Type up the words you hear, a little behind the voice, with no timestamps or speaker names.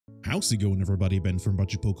How's it going, everybody? Ben from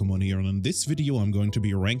Budget Pokemon here, and in this video I'm going to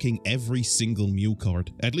be ranking every single Mew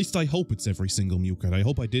card. At least I hope it's every single Mew card. I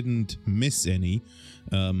hope I didn't miss any.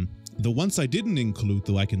 The ones I didn't include,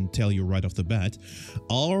 though, I can tell you right off the bat,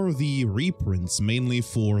 are the reprints, mainly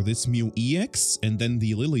for this Mew EX and then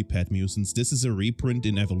the Lillipad Mew, since this is a reprint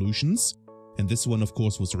in Evolutions, and this one of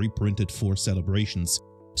course was reprinted for Celebrations,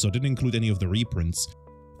 so I didn't include any of the reprints.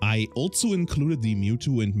 I also included the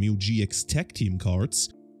Mewtwo and Mew GX Tag Team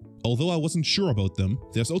cards, although I wasn't sure about them.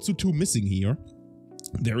 There's also two missing here.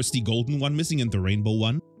 There is the golden one missing and the rainbow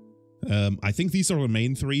one. I think these are the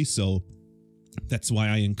main three, so that's why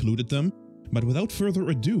I included them. But without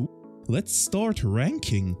further ado, let's start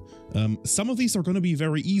ranking. Some of these are going to be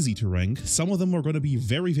very easy to rank. Some of them are going to be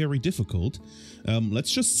very, very difficult.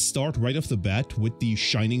 Let's just start right off the bat with the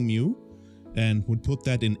Shining Mew, and would put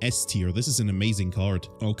that in S tier. This is an amazing card.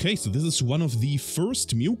 Okay, so this is one of the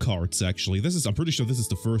first Mew cards, actually. I'm pretty sure this is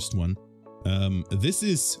the first one. This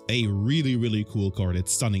is a really, really cool card.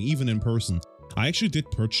 It's stunning, even in person. I actually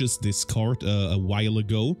did purchase this card a while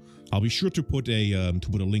ago. I'll be sure to put a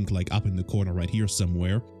link like up in the corner right here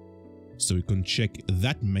somewhere, so you can check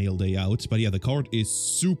that mail day out. But yeah, the card is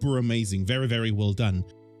super amazing. Very, very well done.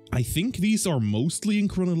 I think these are mostly in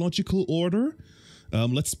chronological order.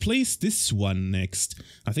 Let's place this one next.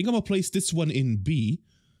 I think I'm gonna place this one in B.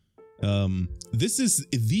 This is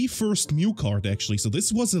the first Mew card, actually. So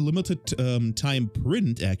this was a limited time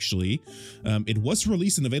print, actually. It was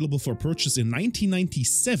released and available for purchase in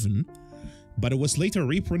 1997, but it was later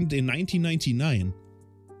reprinted in 1999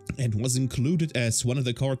 and was included as one of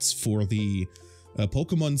the cards for the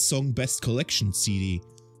Pokemon Song Best Collection CD.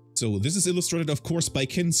 So this is illustrated, of course, by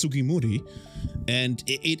Ken Sugimori, and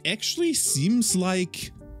it actually seems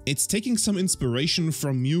like it's taking some inspiration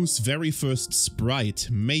from Mew's very first sprite,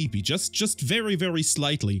 maybe, just very, very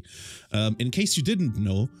slightly. In case you didn't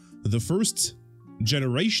know, the first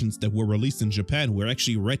generations that were released in Japan were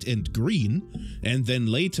actually red and green, and then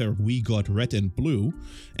later we got red and blue,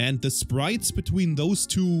 and the sprites between those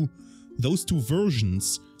two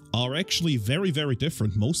versions are actually very, very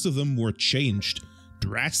different. Most of them were changed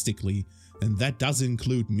drastically, and that does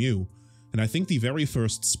include Mew. And I think the very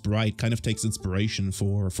first sprite kind of takes inspiration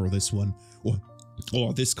for this one,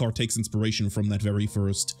 or this card takes inspiration from that very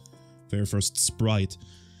first sprite.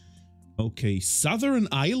 Okay, Southern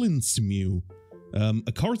Islands Mew,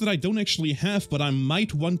 a card that I don't actually have, but I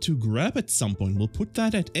might want to grab at some point. We'll put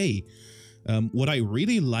that at A. What I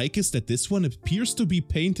really like is that this one appears to be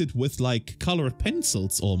painted with like colored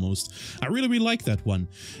pencils almost. I really, really like that one.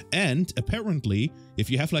 And apparently, if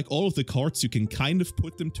you have like all of the cards, you can kind of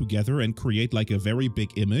put them together and create like a very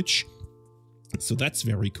big image. So that's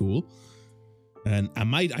very cool. And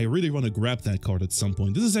I really want to grab that card at some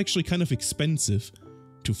point. This is actually kind of expensive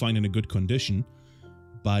to find in a good condition.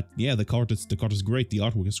 But yeah, the card is great. The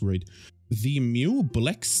artwork is great. The Mew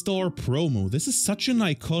Black Star promo. This is such an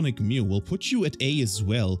iconic Mew. We'll put you at A as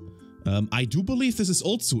well. I do believe this is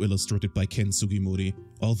also illustrated by Ken Sugimori,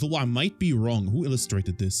 although I might be wrong. Who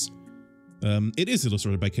illustrated this? It is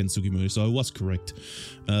illustrated by Ken Sugimori, so I was correct.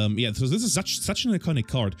 Yeah, so this is such an iconic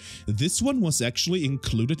card. This one was actually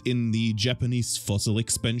included in the Japanese Fossil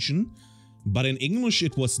expansion, but in English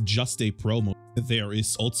it was just a promo. There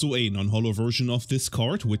is also a non-holo version of this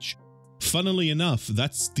card, which, funnily enough,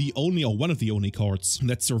 that's the only, or one of the only cards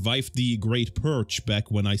that survived the Great Purge back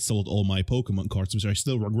when I sold all my Pokemon cards, which I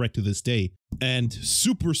still regret to this day. And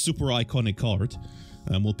super, super iconic card.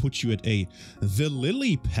 We'll put you at A. The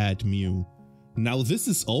Lillipad Mew. Now this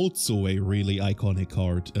is also a really iconic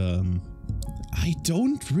card. I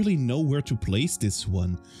don't really know where to place this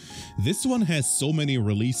one. This one has so many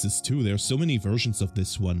releases too. There's so many versions of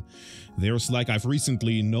this one. There's like, I've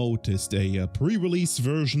recently noticed a pre-release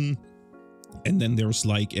version, and then there's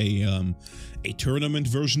like a tournament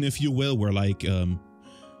version, if you will, where like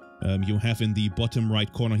you have in the bottom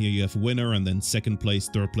right corner here, you have winner, and then second place,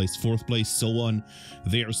 third place, fourth place, so on.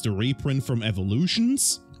 There's the reprint from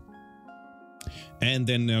Evolutions. And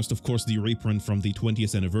then there's, of course, the reprint from the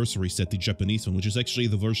 20th anniversary set, the Japanese one, which is actually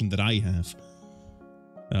the version that I have.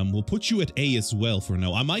 We'll put you at A as well for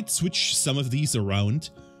now. I might switch some of these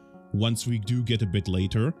around once we do get a bit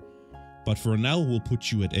later, but for now we'll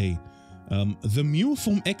put you at A. The Mew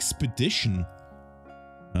from Expedition.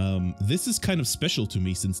 This is kind of special to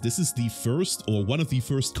me, since this is the first, or one of the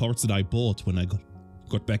first cards that I bought when I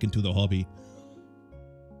got back into the hobby.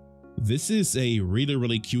 This is a really,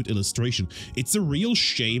 really cute illustration. It's a real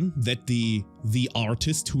shame that the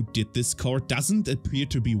artist who did this card doesn't appear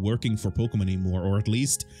to be working for Pokemon anymore, or at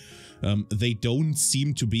least they don't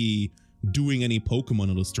seem to be doing any Pokemon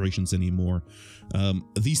illustrations anymore.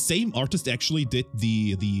 The same artist actually did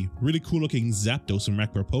the really cool looking Zapdos from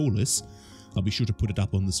Macropolis. I'll be sure to put it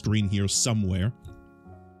up on the screen here somewhere.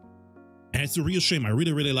 And it's a real shame. I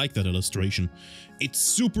really like that illustration. It's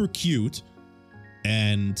super cute,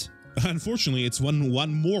 and unfortunately it's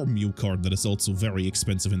one more Mew card that is also very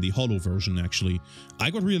expensive in the holo version. Actually,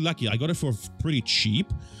 I got really lucky. I got it for pretty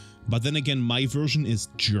cheap, but then again, my version is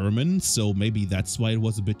German, so maybe that's why it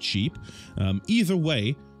was a bit cheap. Either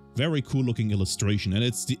way, very cool looking illustration, and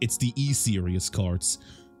it's the E-Series cards.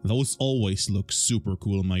 Those always look super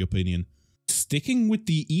cool in my opinion. Sticking with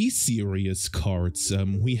the E-Series cards,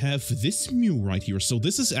 we have this Mew right here. So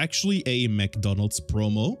this is actually a McDonald's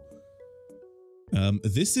promo.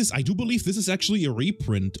 I do believe this is actually a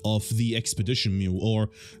reprint of the Expedition Mew, or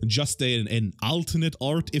just an alternate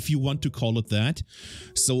art if you want to call it that.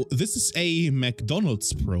 So this is a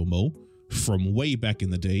McDonald's promo from way back in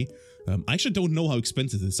the day. I actually don't know how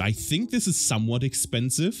expensive this is. I think this is somewhat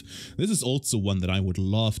expensive. This is also one that I would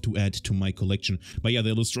love to add to my collection. But yeah, the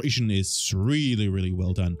illustration is really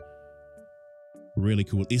well done. Really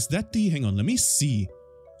cool. Is that the... hang on, let me see.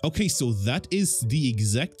 Okay, so that is the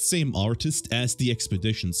exact same artist as the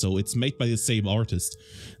Expedition, so it's made by the same artist.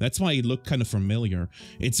 That's why it looked kind of familiar.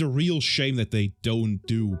 It's a real shame that they don't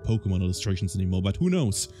do Pokemon illustrations anymore, but who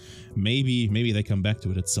knows? Maybe they come back to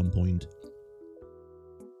it at some point.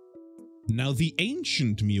 Now, the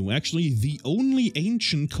Ancient Mew, actually the only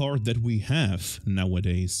Ancient card that we have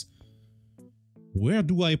nowadays. Where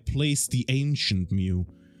do I place the Ancient Mew?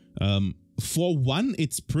 For one,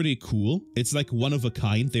 it's pretty cool. It's like one of a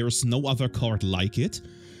kind. There's no other card like it.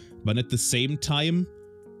 But at the same time,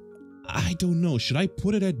 I don't know. Should I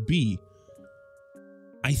put it at B?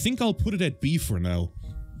 I think I'll put it at B for now.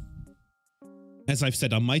 As I've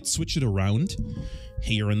said, I might switch it around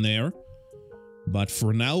here and there. But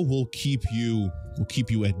for now, we'll keep you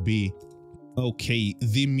at B. Okay,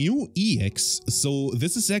 the Mew EX. So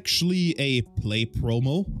this is actually a play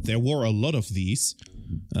promo. There were a lot of these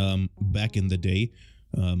back in the day.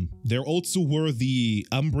 There also were the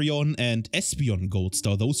Umbreon and Espeon Gold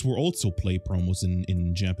Star. Those were also play promos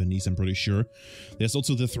in Japanese, I'm pretty sure. There's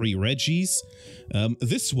also the 3 Reggies.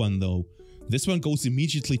 This one, though, this one goes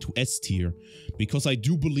immediately to S tier, because I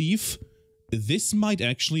do believe this might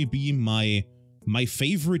actually be my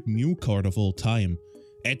favorite Mew card of all time.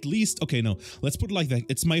 At least, okay, no, let's put it like that.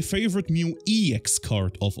 It's my favorite Mew EX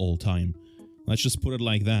card of all time. Let's just put it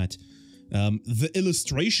like that. The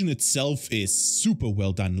illustration itself is super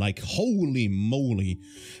well done, like holy moly.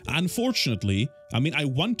 Unfortunately, I mean, I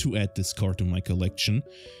want to add this card to my collection,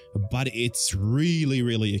 but it's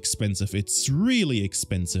really expensive. It's really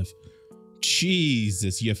expensive.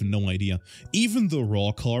 Jesus, you have no idea. Even the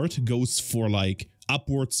raw card goes for like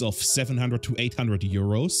upwards of 700 to 800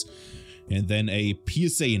 euros. And then a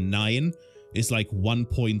PSA 9 is like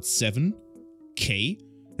 1.7k.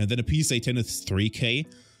 And then a PSA 10 is 3k.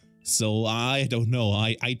 So I don't know.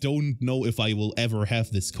 I don't know if I will ever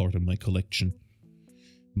have this card in my collection.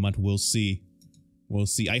 But we'll see. We'll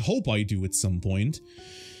see. I hope I do at some point.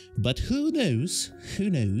 But who knows? Who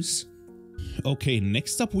knows? Okay,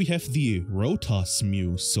 next up we have the Rotas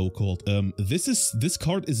Mew, so-called. This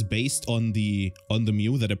card is based on the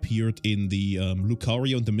Mew that appeared in the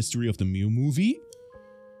Lucario and the Mystery of the Mew movie.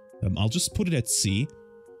 I'll just put it at C.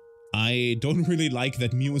 I don't really like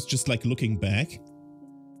that Mew is just like looking back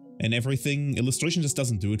and everything. Illustration just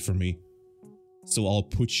doesn't do it for me. So I'll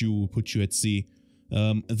put you at C.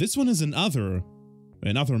 This one is another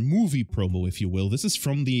movie promo, if you will. This is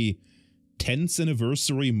from the 10th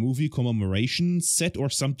anniversary movie commemoration set or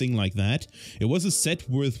something like that. It was a set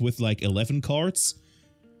with like 11 cards,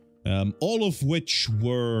 all of which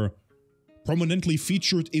were prominently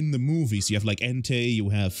featured in the movies. You have like Entei, you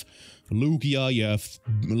have Lugia, you have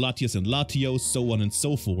Latias and Latios, so on and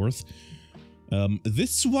so forth.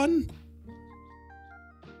 This one,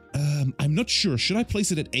 I'm not sure. Should I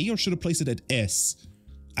place it at A or should I place it at S?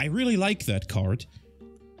 I really like that card.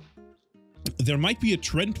 There might be a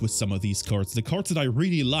trend with some of these cards. The cards that I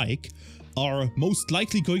really like are most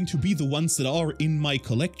likely going to be the ones that are in my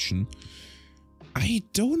collection. I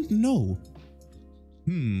don't know.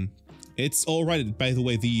 It's alright. By the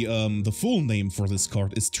way, the full name for this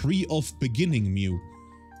card is Tree of Beginning Mew.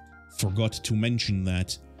 Forgot to mention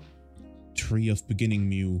that. Tree of Beginning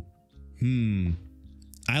Mew.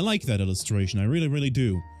 I like that illustration. I really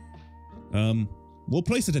do. We'll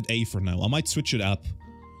place it at A for now. I might switch it up.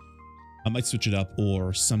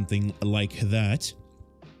 Or something like that.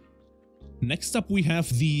 Next up we have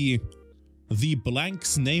the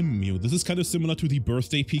Blank's Name Mew. This is kind of similar to the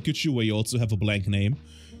Birthday Pikachu, where you also have a blank name.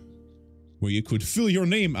 where you could fill your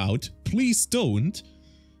name out. Please don't.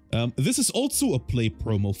 This is also a play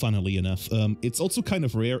promo, funnily enough. It's also kind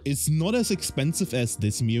of rare. It's not as expensive as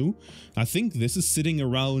this Mew. I think this is sitting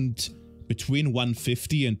around between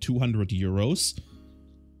 150 and 200 euros.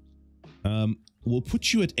 We'll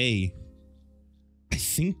put you at A.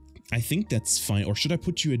 I think that's fine. Or should I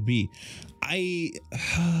put you at B?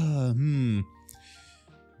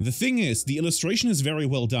 The thing is, the illustration is very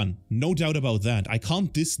well done. No doubt about that. I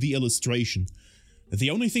can't diss the illustration. The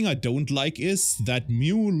only thing I don't like is that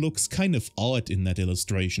Mew looks kind of odd in that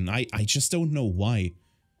illustration. I just don't know why.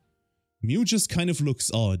 Mew just kind of looks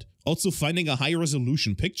odd. Also, finding a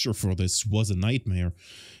high-resolution picture for this was a nightmare.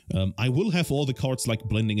 I will have all the cards like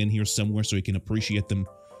blending in here somewhere so you can appreciate them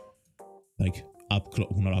like up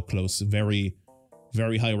close, not up close, very,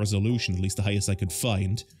 very high resolution, at least the highest I could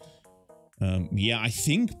find. Yeah, I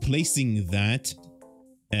think placing that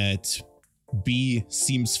at B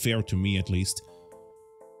seems fair to me, at least.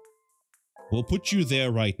 We'll put you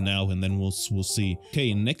there right now, and then we'll see.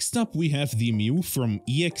 Okay, next up we have the Mew from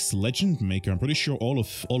EX Legend Maker. I'm pretty sure all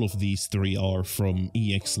of these three are from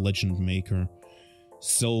EX Legend Maker.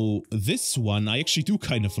 So this one I actually do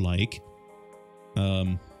kind of like.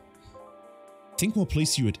 I think we'll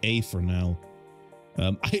place you at A for now.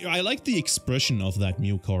 I like the expression of that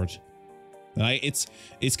Mew card. It's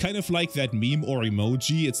kind of like that meme or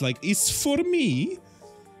emoji. It's like, it's for me.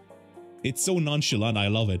 It's so nonchalant. I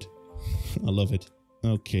love it. I love it.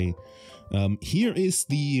 Okay. Here is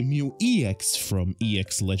the Mew EX from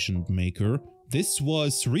EX Legend Maker. This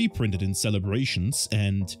was reprinted in Celebrations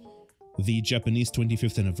and the Japanese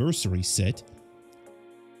 25th anniversary set.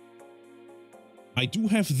 I do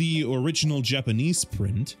have the original Japanese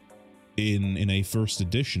print in a first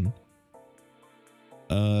edition.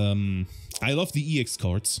 I love the EX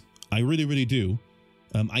cards. I really, really do.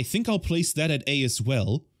 I think I'll place that at A as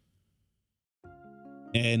well.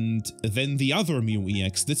 And then the other Mew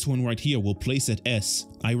EX, this one right here, we'll place at S.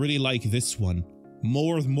 I really like this one.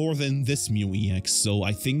 More than this Mew EX, so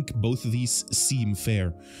I think both of these seem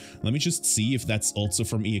fair. Let me just see if that's also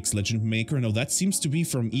from EX Legend Maker. No, that seems to be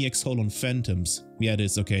from EX Holland Phantoms. Yeah, it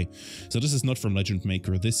is, okay. So this is not from Legend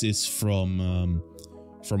Maker, this is from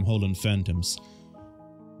Holland Phantoms.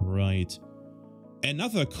 Right.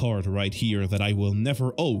 Another card right here that I will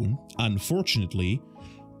never own, unfortunately,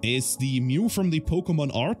 is the Mew from the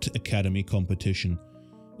Pokemon Art Academy competition.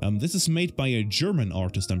 This is made by a German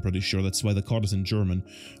artist, I'm pretty sure, that's why the card is in German.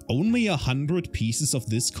 Only 100 pieces of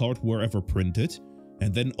this card were ever printed,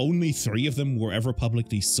 and then only 3 of them were ever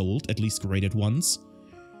publicly sold, at least graded ones.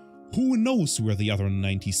 Who knows where the other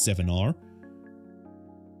 97 are?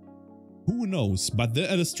 Who knows, but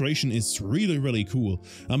the illustration is really, really cool.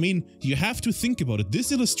 I mean, you have to think about it,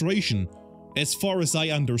 this illustration, as far as I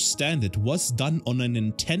understand it, was done on a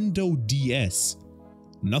Nintendo DS.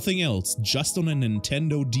 Nothing else, just on a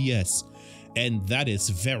Nintendo DS. And that is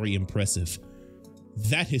very impressive.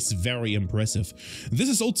 That is very impressive. This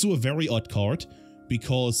is also a very odd card,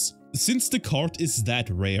 because since the card is that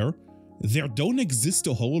rare, there don't exist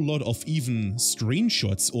a whole lot of even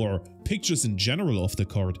screenshots or pictures in general of the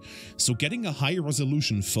card. So getting a high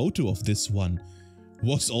resolution photo of this one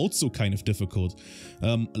was also kind of difficult.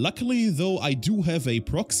 Luckily though, I do have a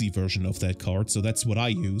proxy version of that card, so that's what I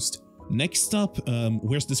used. Next up,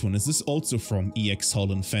 where's this one? Is this also from EX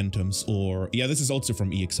Holland Phantoms? Or, yeah, this is also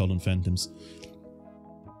from EX Holland Phantoms.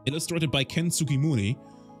 Illustrated by Ken Sugimori.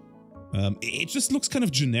 It just looks kind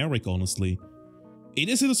of generic, honestly. It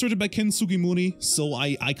is illustrated by Ken Sugimori, so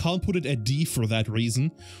I can't put it at D for that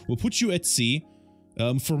reason. We'll put you at C.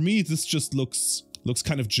 For me, this just looks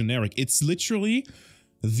kind of generic. It's literally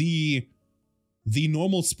the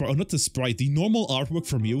normal sprite, not the sprite, the normal artwork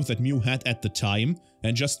from Mew that Mew had at the time,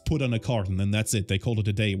 and just put on a card, and then that's it. They called it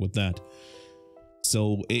a day with that.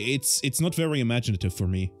 So it's not very imaginative for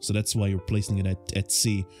me, so that's why you're placing it at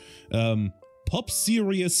C. Pop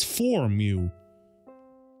Series 4 Mew.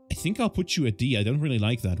 I think I'll put you at D. I don't really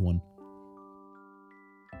like that one.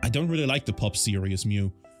 I don't really like the Pop Series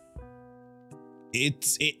Mew.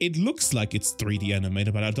 It looks like it's 3D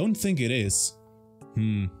animated, but I don't think it is.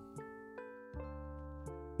 Yeah,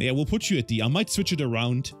 we'll put you at D. I might switch it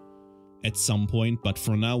around at some point, but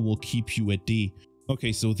for now we'll keep you at D.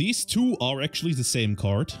 Okay, so these two are actually the same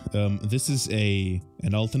card. This is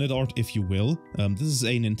an alternate art, if you will. This is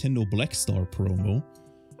a Nintendo Black Star promo.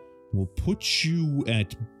 We'll put you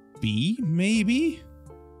at B, maybe?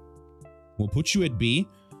 We'll put you at B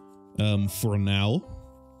for now.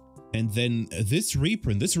 And then this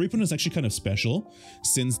reprint is actually kind of special,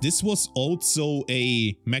 since this was also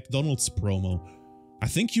a McDonald's promo. I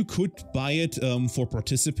think you could buy it for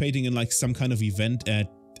participating in like some kind of event at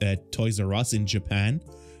at Toys R Us in Japan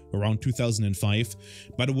around 2005,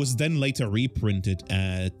 but it was then later reprinted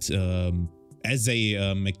at as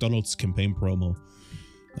a McDonald's campaign promo.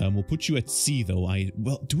 We'll put you at C though.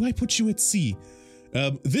 Well, do I put you at C?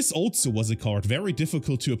 This also was a card very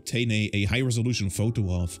difficult to obtain a high resolution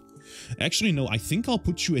photo of. Actually, no, I think I'll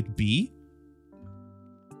put you at B.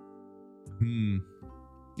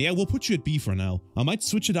 Yeah, we'll put you at B for now. I might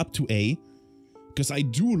switch it up to A, because I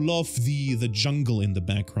do love the jungle in the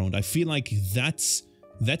background. I feel like that's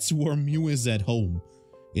where Mew is at home,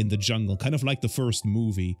 in the jungle, kind of like the first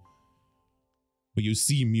movie, where you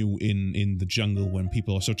see Mew in the jungle when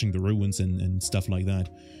people are searching the ruins and stuff like that.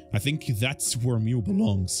 I think that's where Mew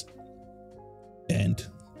belongs, and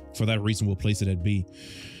for that reason we'll place it at B.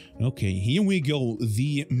 Okay, here we go.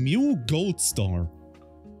 The Mew Gold Star.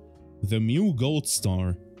 The Mew Gold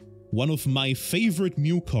Star. One of my favorite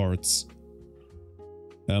Mew cards.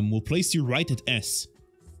 We'll place you right at S.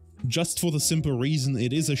 Just for the simple reason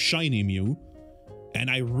it is a shiny Mew. And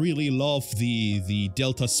I really love the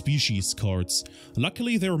Delta Species cards.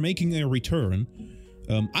 Luckily they're making a return.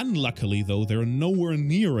 Unluckily though, they're nowhere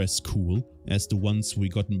near as cool as the ones we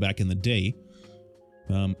gotten back in the day.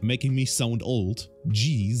 Making me sound old.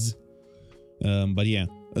 Jeez. But yeah.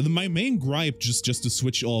 My main gripe, just to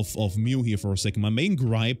switch off of Mew here for a second, my main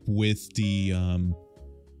gripe with the,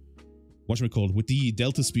 with the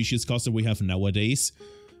Delta Species cards that we have nowadays,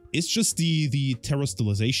 is just the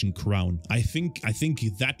terrestrialization crown. I think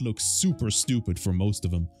that looks super stupid for most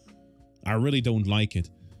of them. I really don't like it.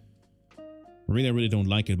 Really don't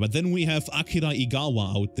like it. But then we have Akira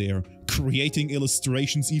Igawa out there, creating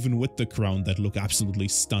illustrations even with the crown that look absolutely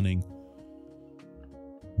stunning.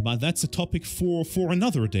 But that's a topic for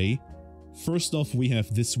another day. First off, we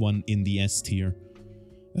have this one in the S tier.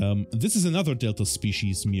 This is another Delta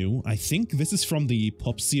Species Mew. I think this is from the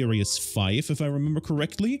Pop Series 5, if I remember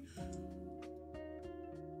correctly.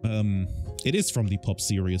 It is from the Pop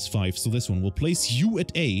Series 5, so this one. We'll place you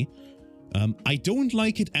at A. I don't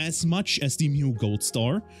like it as much as the Mew Gold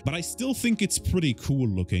Star, but I still think it's pretty cool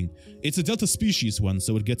looking. It's a Delta Species one,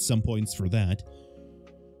 so it gets some points for that.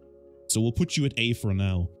 So we'll put you at A for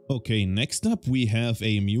now. Okay, next up we have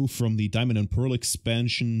a Mew from the Diamond and Pearl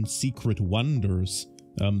expansion, Secret Wonders.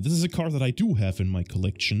 This is a card that I do have in my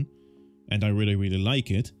collection, and I really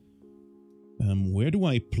like it. Where do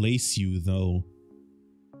I place you though?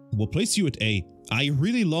 We'll place you at A. I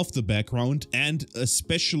really love the background, and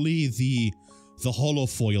especially the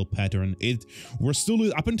holofoil pattern. We're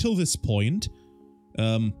still up until this point.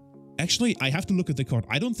 Actually, I have to look at the card.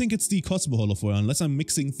 I don't think it's the Cosmo holofoil unless I'm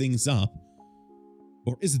mixing things up.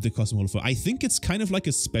 Or is it the Cosmo holofoil? I think it's kind of like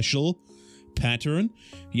a special pattern.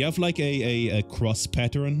 You have like a cross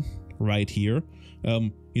pattern right here.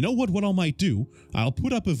 You know what I might do? I'll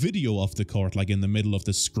put up a video of the card like in the middle of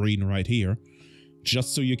the screen right here,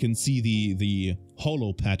 just so you can see the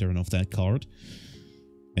holo pattern of that card.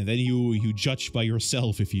 And then you judge by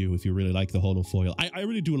yourself if you really like the holofoil. I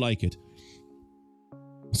really do like it.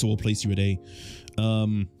 So we'll place you at A.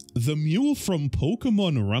 The Mew from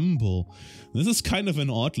Pokemon Rumble. This is kind of an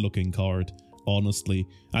odd looking card, honestly.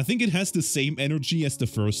 I think it has the same energy as the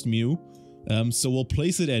first Mew. So we'll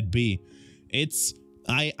place it at B.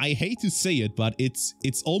 I hate to say it, but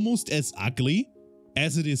it's almost as ugly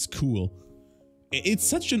as it is cool. It's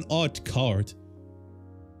such an odd card.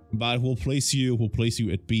 But we'll place you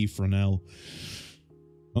at B for now.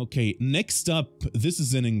 Okay, next up, this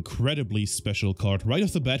is an incredibly special card. Right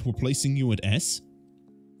off the bat, we're placing you at S.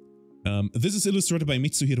 This is illustrated by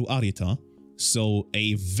Mitsuhiro Arita, so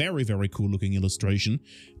a very cool looking illustration.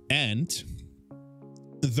 And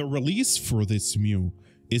the release for this Mew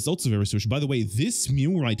is also very special. By the way, this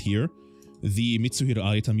Mew right here, the Mitsuhiro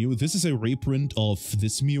Arita Mew, this is a reprint of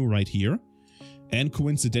this Mew right here, and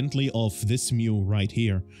coincidentally of this Mew right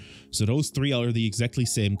here. So those three are the exactly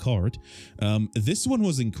same card. This one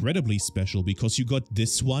was incredibly special because you got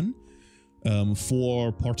this one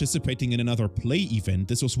for participating in another play event.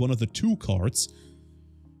 This was one of the 2 cards.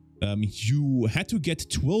 You had to get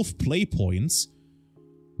 12 play points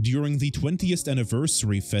during the 20th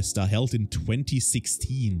anniversary festa held in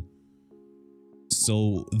 2016.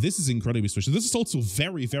 So this is incredibly special. This is also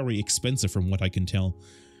very expensive from what I can tell.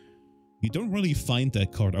 You don't really find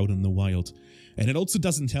that card out in the wild. And it also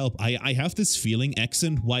doesn't help. I have this feeling X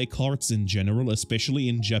and Y cards in general, especially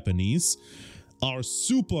in Japanese, are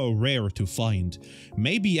super rare to find.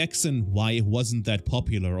 Maybe X and Y wasn't that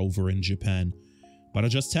popular over in Japan, but I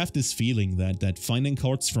just have this feeling that finding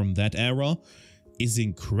cards from that era is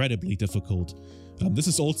incredibly difficult. This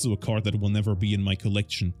is also a card that will never be in my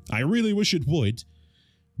collection. I really wish it would,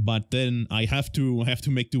 But then I have to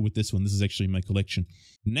make do with this one. This is actually my collection.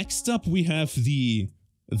 Next up, we have the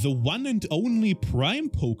one and only Prime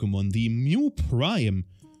Pokemon, the Mew Prime.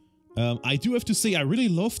 I do have to say, I really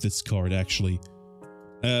love this card, actually.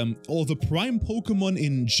 Or the Prime Pokemon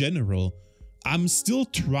in general. I'm still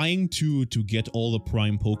trying to get all the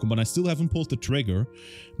Prime Pokemon. I still haven't pulled the trigger.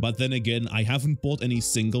 But then again, I haven't bought any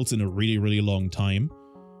singles in a really, really long time.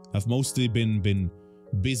 I've mostly been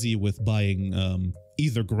busy with buying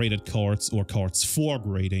either graded cards or cards for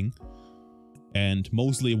grading. And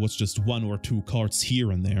mostly it was just 1 or 2 cards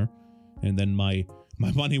here and there. And then my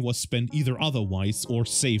money was spent either otherwise or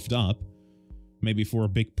saved up. Maybe for a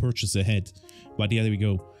big purchase ahead. But yeah, there we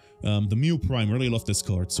go. The Mew Prime, really love this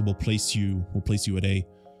card, so we'll place you at A.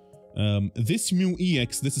 This Mew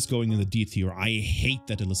EX, this is going in the D tier. I hate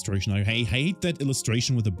that illustration. I hate that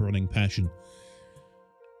illustration with a burning passion.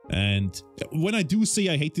 And when I do say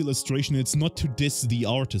I hate the illustration, it's not to diss the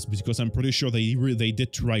artist, because I'm pretty sure they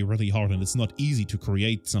did try really hard, and it's not easy to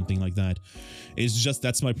create something like that. It's just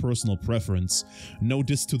that's my personal preference. No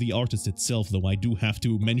diss to the artist itself, though. I do have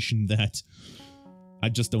to mention that. I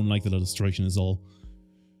just don't like that illustration is all.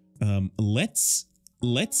 Let's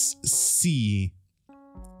see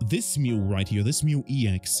this Mew right here, this Mew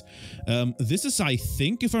EX. This is, I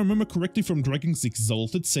think, if I remember correctly, from Dragons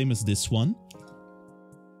Exalted, same as this one.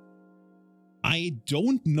 I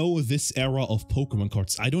don't know this era of Pokemon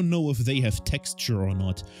cards. I don't know if they have texture or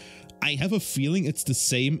not. I have a feeling it's the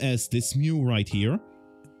same as this Mew right here.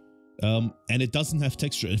 And it doesn't have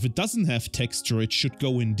texture. If it doesn't have texture, it should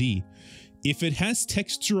go in D. If it has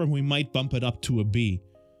texture, we might bump it up to a B.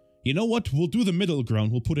 You know what? We'll do the middle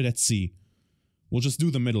ground. We'll put it at C. We'll just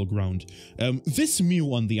do the middle ground. This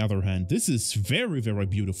Mew, on the other hand, this is very, very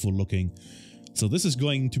beautiful looking. So this is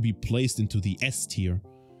going to be placed into the S tier.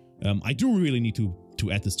 I do really need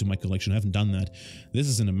to add this to my collection. I haven't done that. This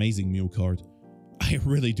is an amazing Mew card. I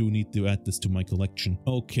really do need to add this to my collection.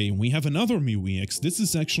 Okay, we have another Mew EX. This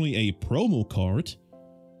is actually a promo card.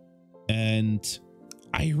 And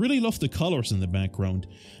I really love the colors in the background.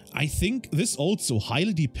 I think this also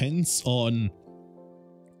highly depends on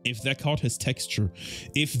if that card has texture.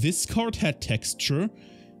 If this card had texture,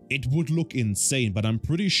 it would look insane. But I'm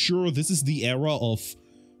pretty sure this is the era of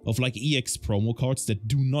like EX promo cards that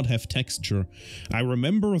do not have texture. I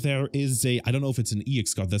remember there is a, I don't know if it's an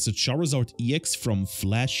EX card, there's a Charizard EX from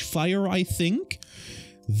Flashfire, I think.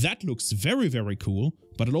 That looks very, very cool,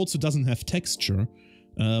 but it also doesn't have texture.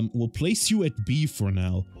 We'll place you at B for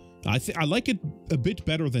now. I like it a bit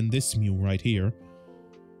better than this Mew right here.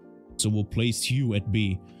 So we'll place you at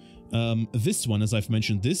B. This one, as I've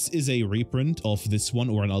mentioned, this is a reprint of this one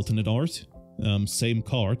or an alternate art. Same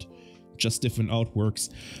card. Just different artworks.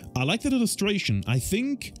 I like that illustration. I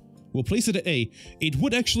think we'll place it at A. It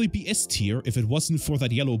would actually be S tier if it wasn't for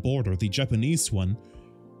that yellow border, the Japanese one.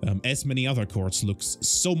 As many other cards, looks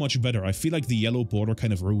so much better. I feel like the yellow border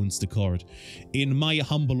kind of ruins the card, in my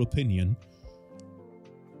humble opinion.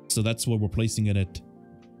 So that's why we're placing it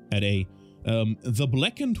at A. The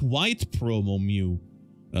black and white promo Mew,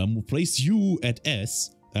 we'll place you at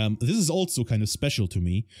S. This is also kind of special to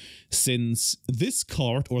me, since this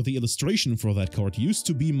card, or the illustration for that card, used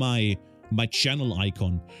to be my channel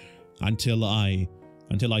icon until I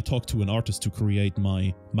talked to an artist to create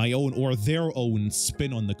my own or their own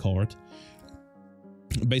spin on the card.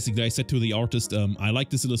 Basically, I said to the artist, I like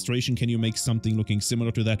this illustration, can you make something looking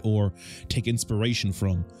similar to that or take inspiration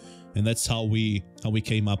from? And that's how we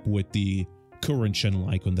came up with the current channel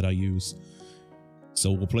icon that I use.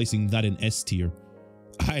 So we're placing that in S tier.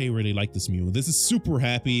 I really like this Mew. This is super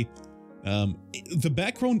happy. The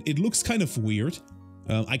background, it looks kind of weird.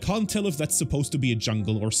 I can't tell if that's supposed to be a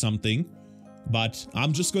jungle or something, but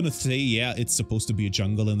I'm just gonna say, yeah, it's supposed to be a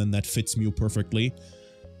jungle, and then that fits Mew perfectly.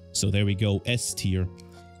 So there we go, S tier.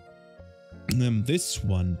 This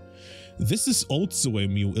one. This is also a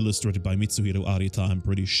Mew illustrated by Mitsuhiro Arita, I'm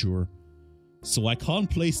pretty sure. So I can't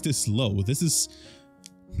place this low. This is...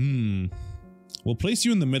 We'll place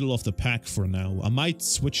you in the middle of the pack for now. I might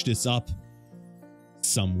switch this up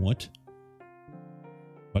somewhat.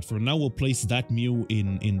 But for now, we'll place that Mew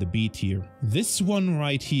in the B tier. This one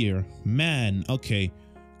right here, man, okay.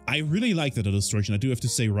 I really like that illustration, I do have to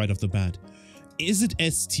say right off the bat. Is it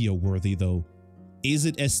S tier worthy, though? Is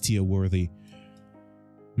it S tier worthy?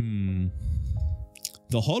 The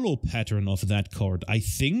holo pattern of that card, I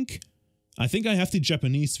think I have the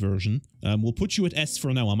Japanese version. We'll put you at S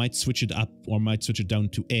for now. I might switch it up or might switch it down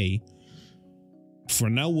to A. For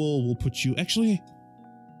now, we'll put you... Actually...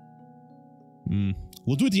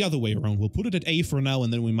 We'll do it the other way around. We'll put it at A for now,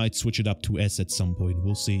 and then we might switch it up to S at some point.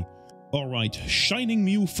 We'll see. Alright, Shining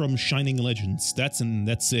Mew from Shining Legends. That's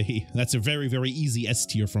a very, very easy S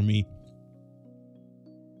tier for me.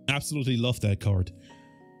 Absolutely love that card.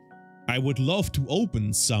 I would love to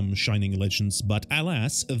open some Shining Legends, but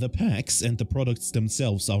alas, the packs and the products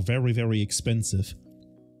themselves are very, very expensive.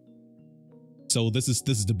 So this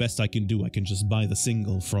is the best I can do. I can just buy the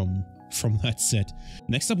single from that set.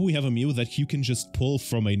 Next up we have a Mew that you can just pull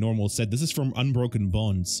from a normal set. This is from Unbroken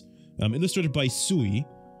Bonds. Illustrated by Sui.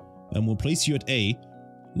 We'll place you at A.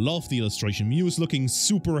 Love the illustration. Mew is looking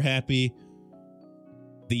super happy.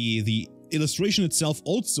 The illustration itself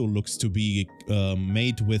also looks to be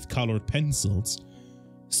made with colored pencils,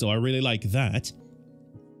 so I really like that.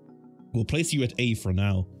 We'll place you at A for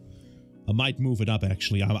now. I might move it up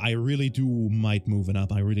actually. I really might move it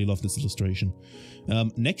up. I really love this illustration.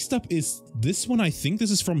 Next up is this one. I think this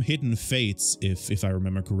is from Hidden Fates, if I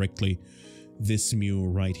remember correctly. This Mew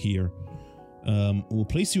right here. We'll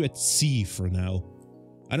place you at C for now.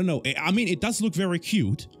 I don't know. I mean, it does look very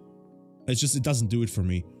cute. It's just, it doesn't do it for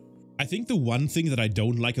me. I think the one thing that I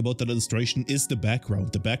don't like about that illustration is the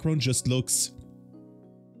background. The background just looks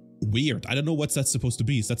weird. I don't know what's that supposed to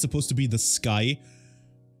be. Is that supposed to be the sky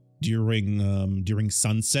during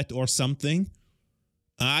sunset or something?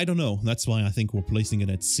 I don't know. That's why I think we're placing it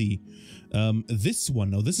at C. This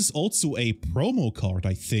one, no, this is also a promo card,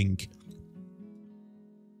 I think.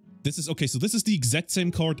 This is, okay, so this is the exact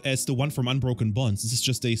same card as the one from Unbroken Bonds. This is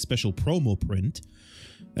just a special promo print.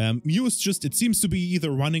 Mew is just, it seems to be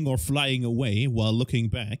either running or flying away while looking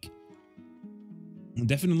back.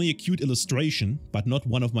 Definitely a cute illustration, but not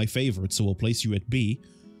one of my favorites, so we'll place you at B.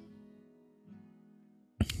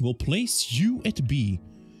 We'll place you at B.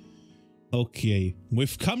 Okay,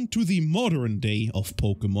 we've come to the modern day of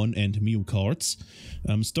Pokemon and Mew cards.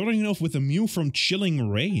 Starting off with a Mew from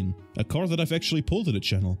Chilling Reign, a card that I've actually pulled to the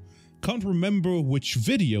channel. Can't remember which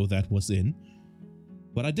video that was in,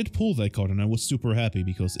 but I did pull that card and I was super happy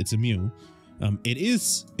because it's a Mew. It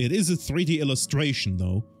is a 3D illustration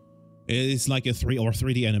though. It's like a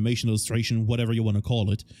 3D animation illustration, whatever you want to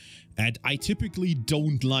call it. And I typically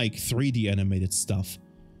don't like 3D animated stuff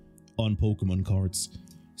on Pokemon cards.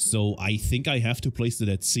 So I think I have to place it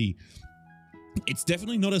at C. It's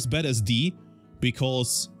definitely not as bad as D,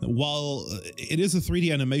 because while it is a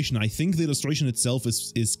 3D animation, I think the illustration itself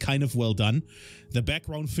is kind of well done. The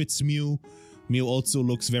background fits Mew. Mew also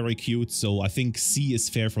looks very cute, so I think C is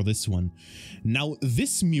fair for this one. Now,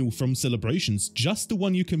 this Mew from Celebrations, just the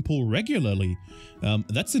one you can pull regularly,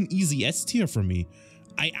 that's an easy S tier for me.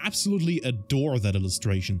 I absolutely adore that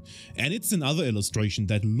illustration, and it's another illustration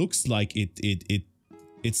that looks like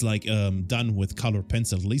it's like done with colored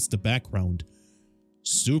pencil, at least the background.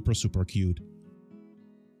 Super, super cute.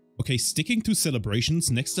 Okay, sticking to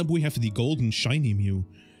Celebrations, next up we have the Golden Shiny Mew.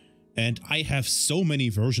 And I have so many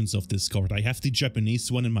versions of this card. I have the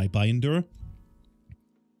Japanese one in my binder.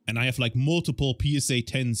 And I have like multiple PSA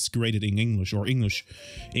 10s graded in English, or English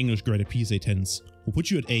graded PSA 10s. We'll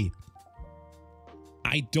put you at A.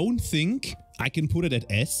 I don't think I can put it at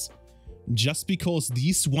S, just because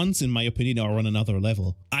these ones, in my opinion, are on another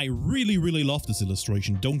level. I really, really love this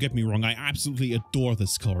illustration. Don't get me wrong, I absolutely adore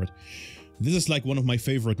this card. This is like one of my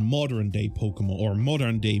favorite modern day Pokemon, or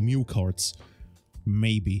modern day Mew cards.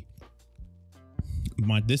 Maybe.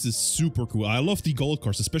 This is super cool. I love the gold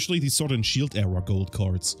cards, especially the Sword and Shield era gold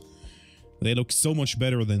cards. They look so much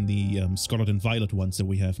better than the Scarlet and Violet ones that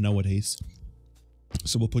we have nowadays.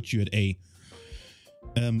 So we'll put you at A.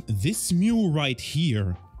 This Mew right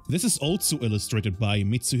here, this is also illustrated by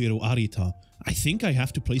Mitsuhiro Arita. I think I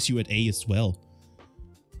have to place you at A as well.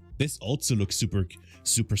 This also looks super,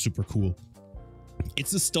 super, super cool.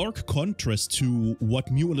 It's a stark contrast to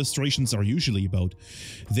what Mew illustrations are usually about.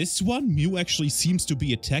 This one, Mew actually seems to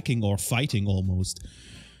be attacking or fighting almost.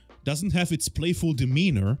 Doesn't have its playful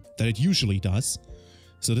demeanor that it usually does.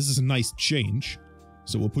 So this is a nice change.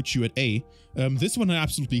 So we'll put you at A. This one I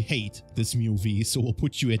absolutely hate, this Mew V, so we'll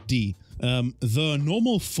put you at D. The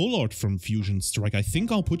normal full art from Fusion Strike, I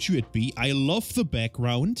think I'll put you at B. I love the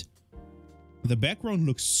background. The background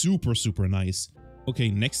looks super, super nice.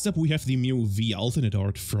 Okay, next up we have the Mew V alternate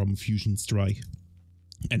art from Fusion Strike.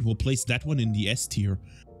 And we'll place that one in the S tier.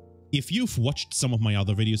 If you've watched some of my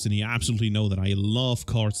other videos, then you absolutely know that I love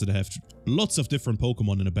cards that have lots of different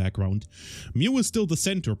Pokemon in the background. Mew is still the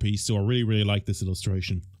centerpiece, so I really, really like this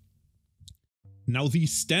illustration. Now, the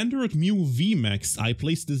standard Mew VMAX, I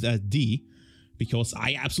placed this at D, because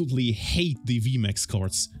I absolutely hate the VMAX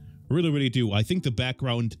cards. Really, really do. I think the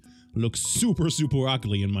background looks super, super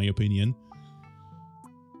ugly in my opinion.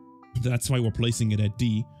 That's why we're placing it at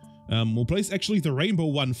D. We'll place actually the rainbow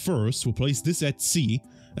one first. We'll place this at C.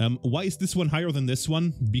 Why is this one higher than this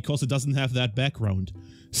one? Because it doesn't have that background.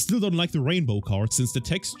 Still don't like the rainbow card, since the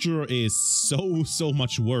texture is so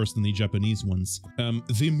much worse than the Japanese ones.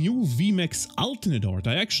 The Mew VMAX alternate art,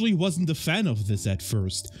 I actually wasn't a fan of this at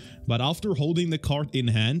first, but after holding the card in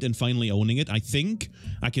hand and finally owning it, I think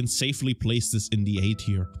I can safely place this in the A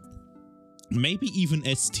tier. Maybe even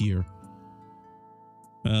S tier.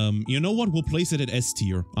 You know what, we'll place it at S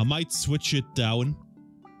tier. I might switch it down,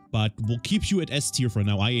 but we'll keep you at S tier for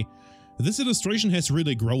now. This illustration has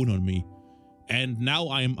really grown on me. And now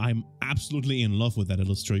I'm absolutely in love with that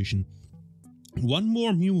illustration. One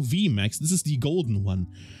more Mew VMAX, this is the golden one.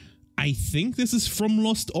 I think this is from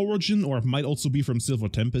Lost Origin, or it might also be from Silver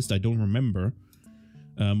Tempest, I don't remember.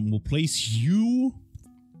 We'll place you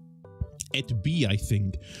at B, I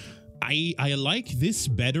think. I like this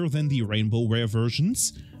better than the Rainbow Rare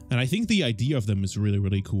versions, and I think the idea of them is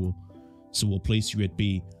really cool. So we'll place you at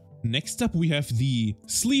B. Next up we have the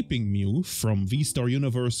Sleeping Mew from V-Star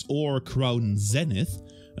Universe or Crown Zenith.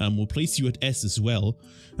 We'll place you at S as well.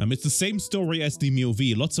 It's the same story as the Mew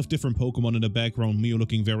V, lots of different Pokemon in the background, Mew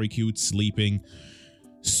looking very cute, sleeping.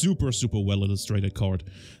 Super well illustrated card.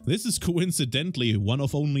 This is coincidentally one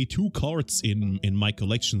of only 2 cards in my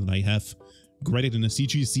collection that I have graded in a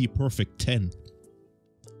CGC Perfect 10.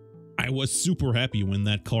 I was super happy when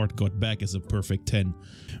that card got back as a Perfect 10.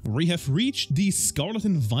 We have reached the Scarlet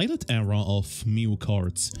and Violet era of Mew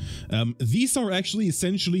cards. These are actually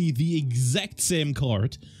essentially the exact same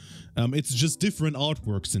card. It's just different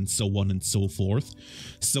artworks and so on and so forth.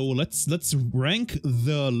 So let's rank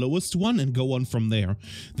the lowest one and go on from there.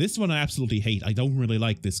 This one I absolutely hate. I don't really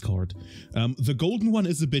like this card. The golden one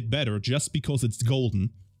is a bit better just because it's golden.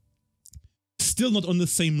 Still not on the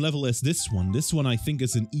same level as this one. This one I think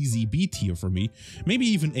is an easy B tier for me. Maybe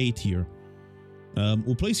even A tier.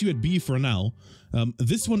 We'll place you at B for now.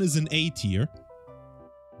 This one is an A tier.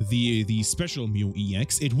 The Special Mew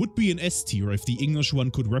EX. It would be an S tier if the English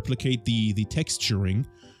one could replicate the texturing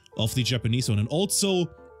of the Japanese one. And also,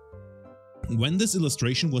 when this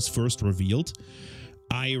illustration was first revealed,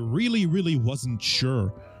 I really wasn't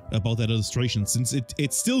sure about that illustration, since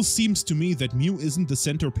it still seems to me that Mew isn't the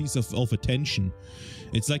centerpiece of attention.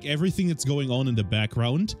 It's like everything that's going on in the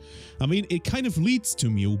background. I mean, it kind of leads to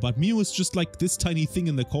Mew, but Mew is just like this tiny thing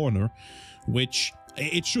in the corner, which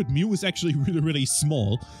it should. Mew is actually really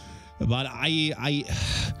small, but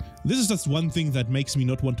this is just one thing that makes me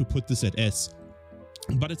not want to put this at S.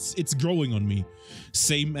 But it's growing on me,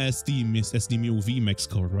 same as the Mew VMAX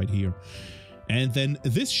card right here. And then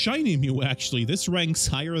this shiny Mew, actually, this ranks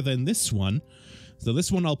higher than this one. So this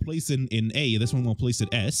one I'll place in A, this one I'll place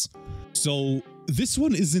at S. So this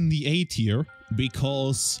one is in the A tier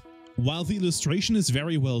because while the illustration is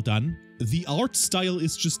very well done, the art style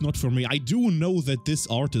is just not for me. I do know that this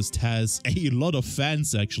artist has a lot of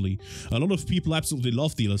fans, actually. A lot of people absolutely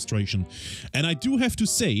love the illustration. And I do have to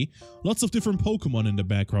say, lots of different Pokemon in the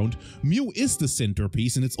background. Mew is the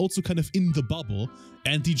centerpiece, and it's also kind of in the bubble.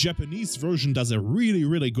 And the Japanese version does a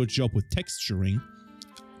really good job with texturing.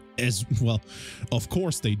 As well, of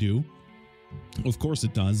course they do. Of course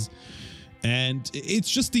it does. And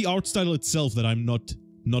it's just the art style itself that I'm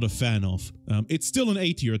not a fan of. It's still an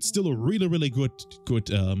A tier. It's still a really good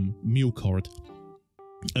Mew card.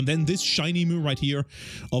 And then this shiny Mew right here,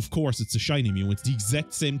 of course it's a shiny Mew. It's the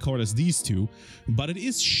exact same card as these two, but it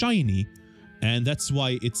is shiny, and that's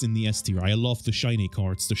why it's in the S tier. I love the shiny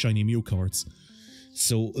cards, the shiny Mew cards.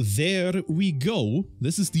 So there we go.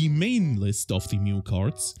 This is the main list of the Mew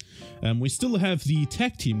cards. We still have the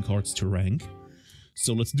tag team cards to rank,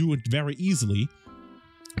 so let's do it very easily.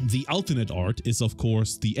 The alternate art is, of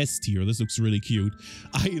course, the S tier. This looks really cute.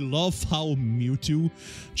 I love how Mewtwo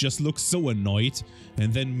just looks so annoyed,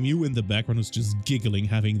 and then Mew in the background is just giggling,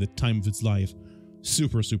 having the time of its life.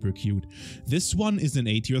 Super cute. This one is an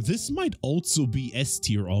A tier. This might also be S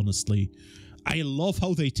tier, honestly. I love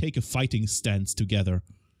how they take a fighting stance together.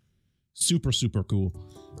 Super cool.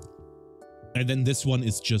 And then this one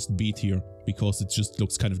is just B tier, because it just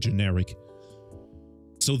looks kind of generic.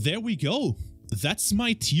 So there we go. That's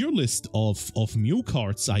my tier list of Mew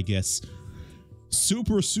cards, I guess.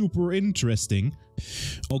 Super interesting.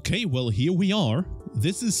 Okay, well, here we are.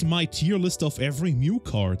 This is my tier list of every Mew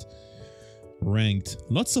card. Ranked.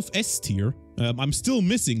 Lots of S tier. I'm still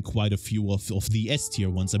missing quite a few of the S tier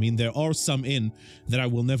ones. I mean, there are some in that I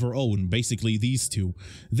will never own. Basically, these two.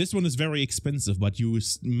 This one is very expensive, but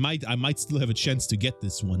I might still have a chance to get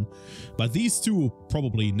this one. But these two,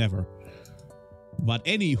 probably never. But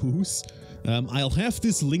anywho's, I'll have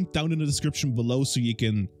this link down in the description below so you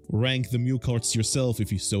can rank the Mew cards yourself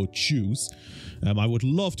if you so choose. I would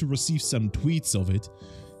love to receive some tweets of it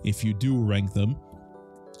if you do rank them.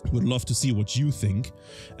 Would love to see what you think.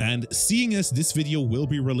 And seeing as this video will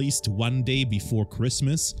be released one day before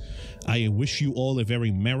Christmas, I wish you all a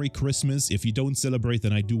very Merry Christmas. If you don't celebrate,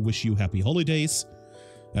 then I do wish you happy holidays.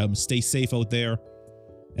 Stay safe out there,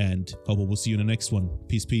 and hope we'll see you in the next one.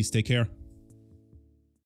 Peace, peace, take care.